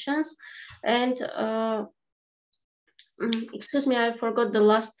elevations. And excuse me, I forgot the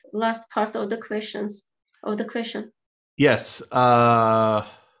last part of the question. Yes. Are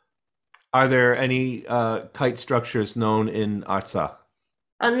there any kite structures known in Artsakh?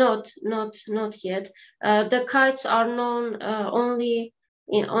 Not yet. The kites are known only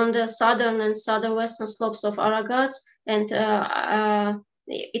on the southern and southwestern slopes of Aragat, and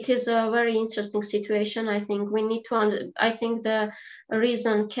it is a very interesting situation. I think we need to. I think the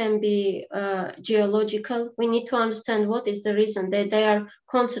reason can be geological. We need to understand what is the reason that they are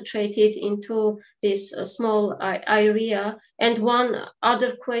concentrated into this small area. And one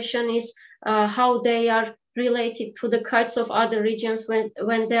other question is how they are related to the kites of other regions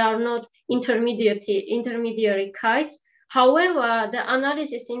when they are not intermediary kites. However, the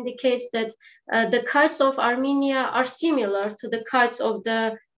analysis indicates that the kites of Armenia are similar to the kites of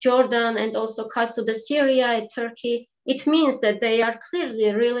the Jordan and also kites to the Syria and Turkey. It means that they are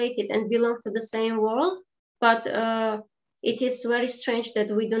clearly related and belong to the same world, but it is very strange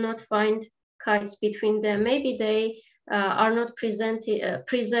that we do not find kites between them. Maybe they are not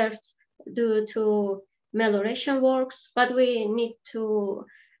preserved due to melioration works, but we need to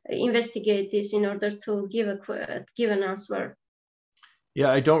investigate this in order to give an answer.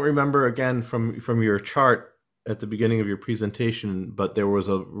 Yeah, I don't remember again from your chart at the beginning of your presentation, but there was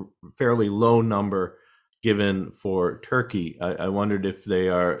a fairly low number given for Turkey. I wondered if they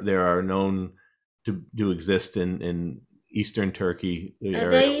are known to exist in eastern Turkey,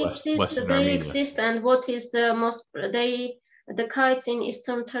 western Armenia. Exist, and what is the most the kites in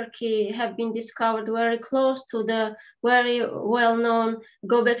eastern Turkey have been discovered very close to the very well-known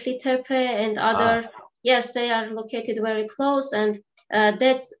Göbekli Tepe and other. Yes, they are located very close, and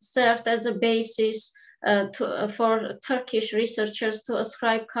that served as a basis for Turkish researchers to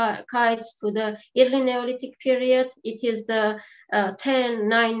ascribe kites to the early Neolithic period. It is the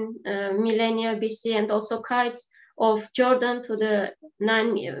 9 millennia BC, and also kites of Jordan to the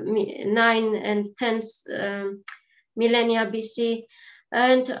 9 and 10 millennia BC.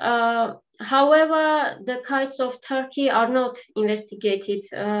 And however, the kites of Turkey are not investigated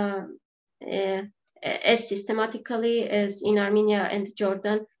as systematically as in Armenia and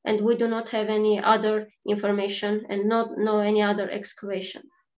Jordan, and we do not have any other information and not know any other excavation.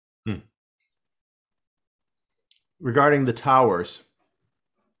 Regarding the towers,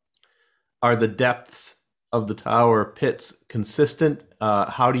 are the depths of the tower pits consistent?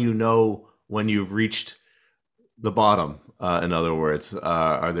 How do you know when you've reached the bottom? In other words,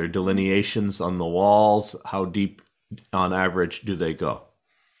 are there delineations on the walls? How deep on average do they go?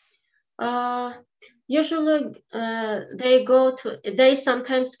 Usually they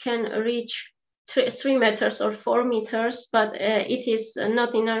sometimes can reach 3 meters or 4 meters, but it is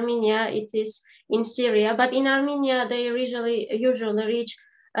not in Armenia. It is in Syria, but in Armenia they usually reach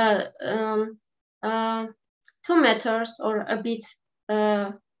 2 meters or a bit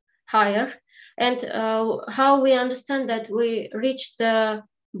higher. And how we understand that we reach the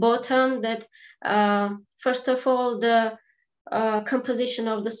bottom, that first of all, the composition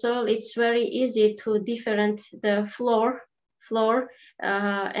of the soil, it's very easy to different the floor,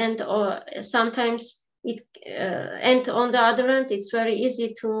 and sometimes it, and on the other hand, it's very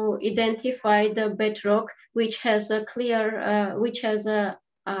easy to identify the bedrock, which has a clear, which has a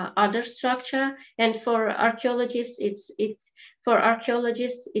other structure, and for archaeologists, it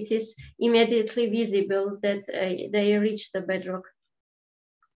is immediately visible that they reach the bedrock.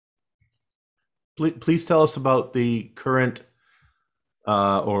 Please tell us about the current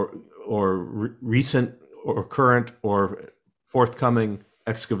recent or current or forthcoming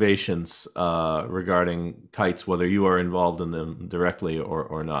excavations regarding kites, whether you are involved in them directly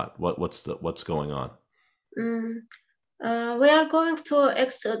or not. What's going on? We are going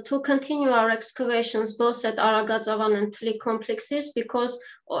to continue our excavations both at Aragazavan and Tli complexes, because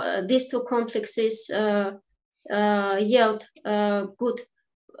these two complexes yield good.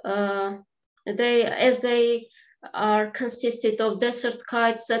 They are consisted of desert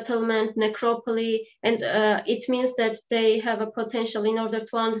kites, settlement, necropole, and it means that they have a potential in order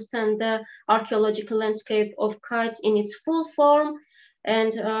to understand the archaeological landscape of kites in its full form.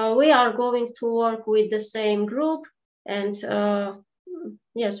 And we are going to work with the same group, and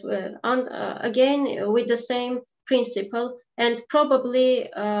yes, again with the same principle, and probably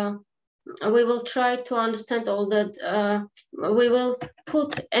we will try to understand all that. We will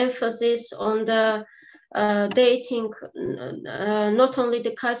put emphasis on the dating, not only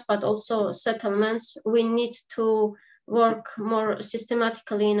the kites but also settlements. We need to work more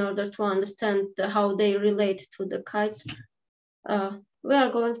systematically in order to understand how they relate to the kites. We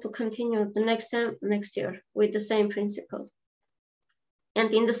are going to continue the next year with the same principle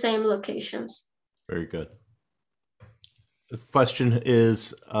and in the same locations. Very good. The question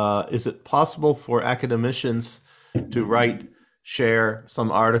is it possible for academicians to share some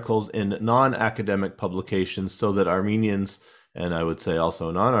articles in non-academic publications so that Armenians, and I would say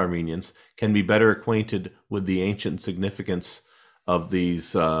also non-Armenians, can be better acquainted with the ancient significance of these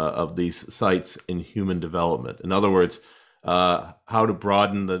sites in human development? In other words, how to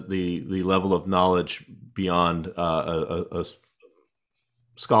broaden the level of knowledge beyond a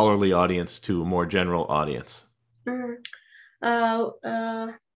scholarly audience to a more general audience?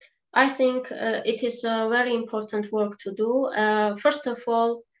 I think it is a very important work to do. First of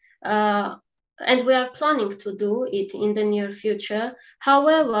all, and we are planning to do it in the near future.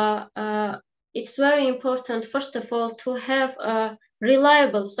 However, it's very important, first of all, to have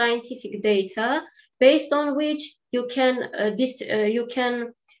reliable scientific data based on which you can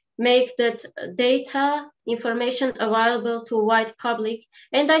make that data information available to wide public.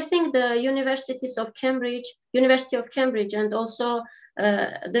 And I think the University of Cambridge, and also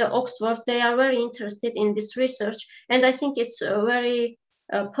the Oxford, they are very interested in this research. And I think it's very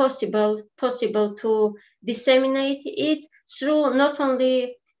possible to disseminate it through not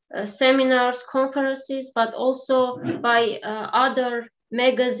only seminars, conferences, but also by other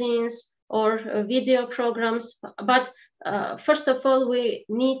magazines or video programs. But first of all, we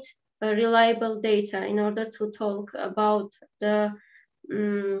need reliable data in order to talk about the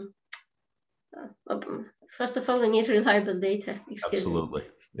first of all, we need reliable data. Absolutely.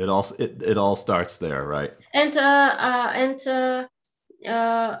 It all starts there, right? And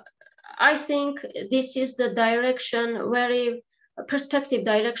I think this is the direction, very perspective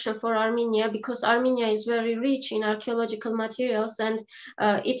direction for Armenia, because Armenia is very rich in archaeological materials, and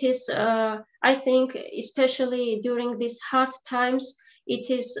it is, I think, especially during these hard times, it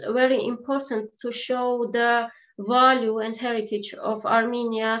is very important to show the value and heritage of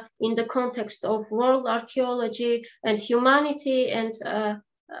Armenia in the context of world archaeology and humanity, and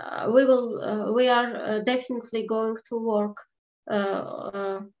we are definitely going to work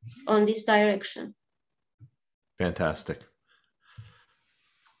on this direction. Fantastic.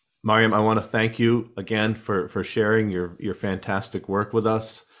 Mariam, I want to thank you again for sharing your fantastic work with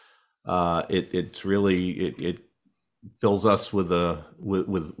us. It fills us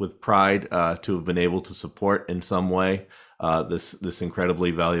with pride to have been able to support in some way this incredibly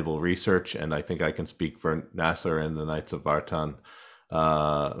valuable research. And I think I can speak for Nasser and the Knights of Vartan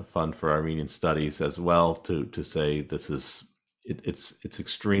Fund for Armenian Studies as well to say it's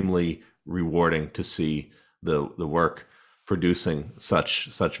extremely rewarding to see the work producing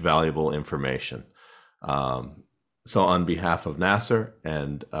such valuable information. So on behalf of Nasser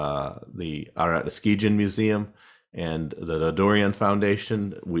and the Arat Eskijan Museum and the Dorian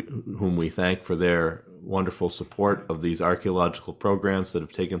Foundation, whom we thank for their wonderful support of these archaeological programs that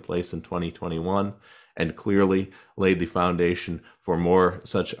have taken place in 2021, and clearly laid the foundation for more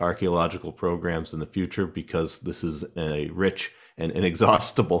such archaeological programs in the future, because this is a rich and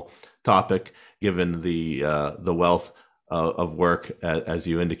inexhaustible topic, given the wealth of work, as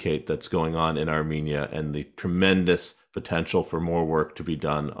you indicate, that's going on in Armenia, and the tremendous potential for more work to be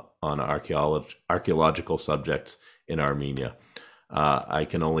done on archaeological subjects in Armenia. I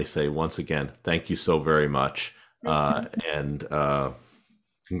can only say once again, thank you so very much. And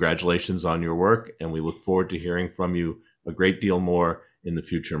congratulations on your work. And we look forward to hearing from you a great deal more in the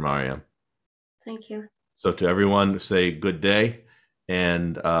future, Mariam. Thank you. So to everyone, say good day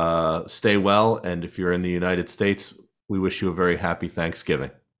and stay well. And if you're in the United States, we wish you a very happy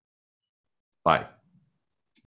Thanksgiving. Bye.